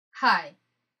Hi,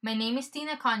 my name is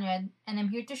Tina Conrad, and I'm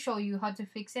here to show you how to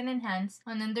fix and enhance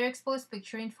an underexposed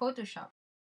picture in Photoshop.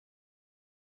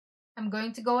 I'm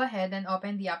going to go ahead and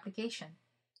open the application.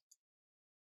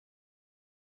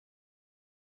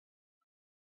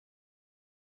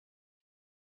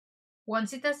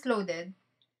 Once it has loaded,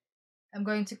 I'm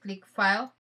going to click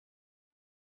File,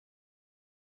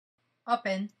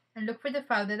 Open, and look for the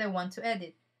file that I want to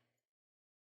edit.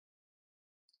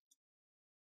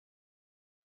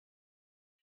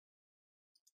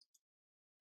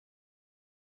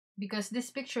 Because this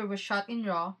picture was shot in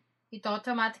RAW, it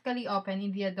automatically opened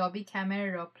in the Adobe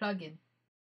Camera Raw plugin.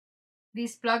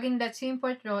 This plugin lets you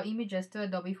import RAW images to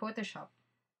Adobe Photoshop.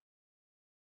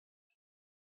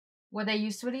 What I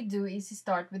usually do is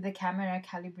start with the camera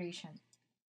calibration,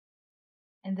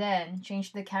 and then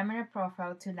change the camera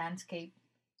profile to landscape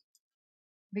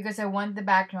because I want the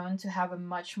background to have a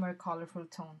much more colorful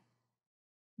tone.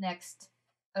 Next,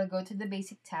 I'll go to the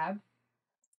Basic tab,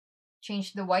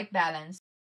 change the white balance.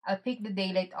 I'll pick the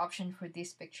daylight option for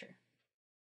this picture.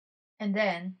 And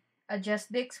then,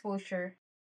 adjust the exposure,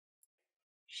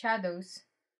 shadows,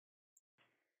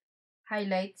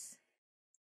 highlights,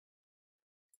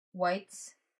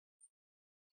 whites,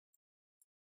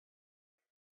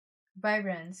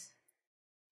 vibrance,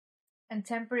 and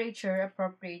temperature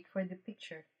appropriate for the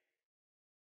picture.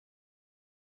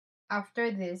 After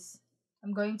this,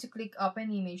 I'm going to click Open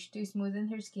Image to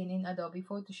smoothen her skin in Adobe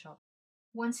Photoshop.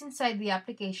 Once inside the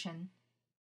application,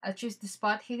 I'll choose the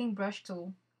Spot Healing Brush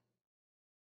tool.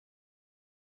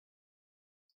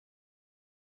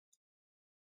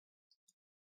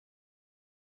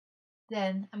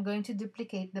 Then, I'm going to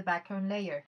duplicate the background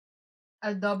layer.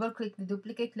 I'll double-click the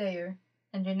duplicate layer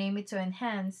and rename it to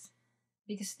Enhance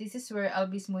because this is where I'll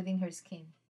be smoothing her skin.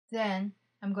 Then,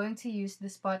 I'm going to use the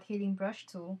Spot Healing Brush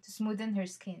tool to smoothen her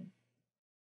skin.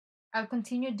 I'll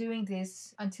continue doing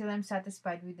this until I'm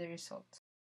satisfied with the result.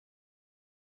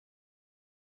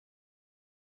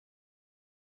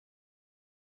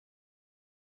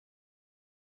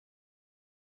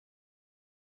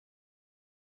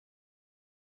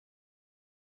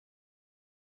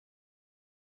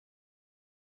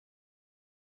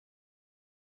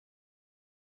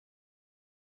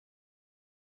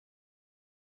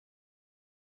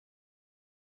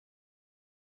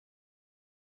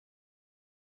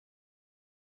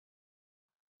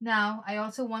 Now, I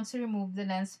also want to remove the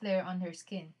lens flare on her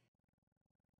skin.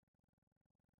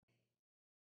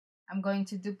 I'm going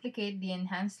to duplicate the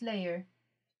enhanced layer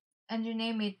and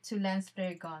rename it to Lens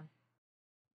Flare Gone.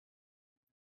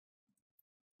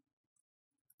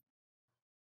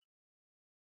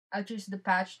 I'll choose the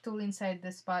patch tool inside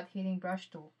the Spot Healing Brush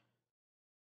tool.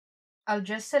 I'll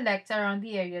just select around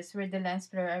the areas where the lens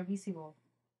flare are visible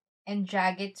and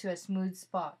drag it to a smooth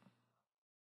spot.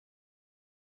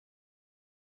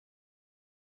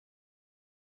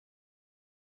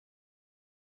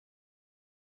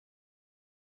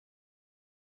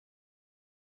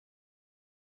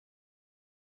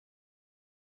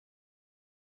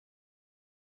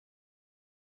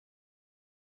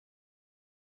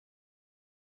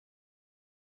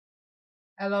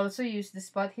 I'll also use the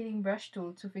Spot Healing Brush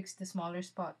tool to fix the smaller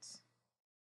spots.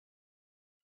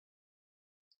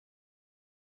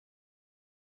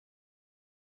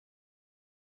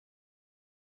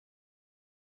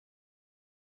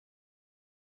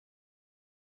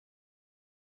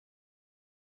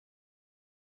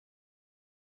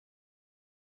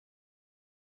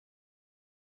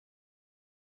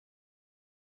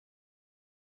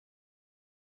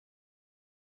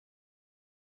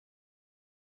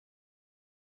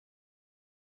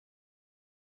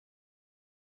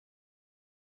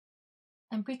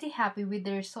 I'm pretty happy with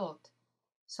the result,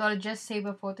 so I'll just save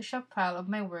a Photoshop file of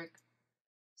my work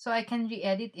so I can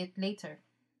re-edit it later.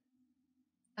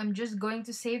 I'm just going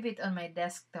to save it on my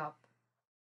desktop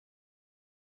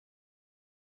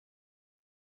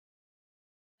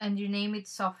and rename it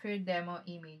Software Demo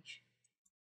Image.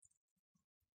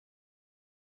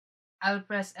 I'll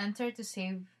press Enter to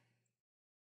save,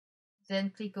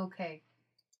 then click OK.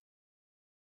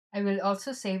 I will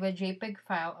also save a JPEG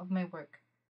file of my work.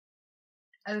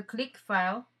 I'll click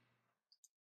File,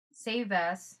 Save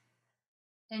As,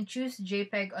 and choose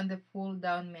JPEG on the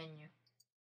pull-down menu.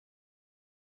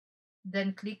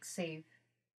 Then click Save.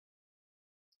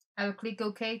 I'll click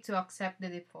OK to accept the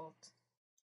default.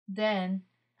 Then,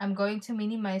 I'm going to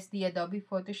minimize the Adobe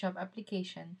Photoshop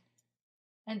application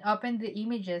and open the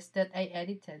images that I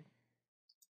edited.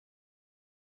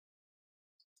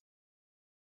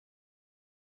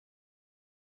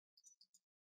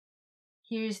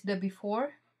 Here's the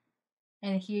before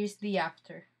and here's the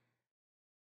after.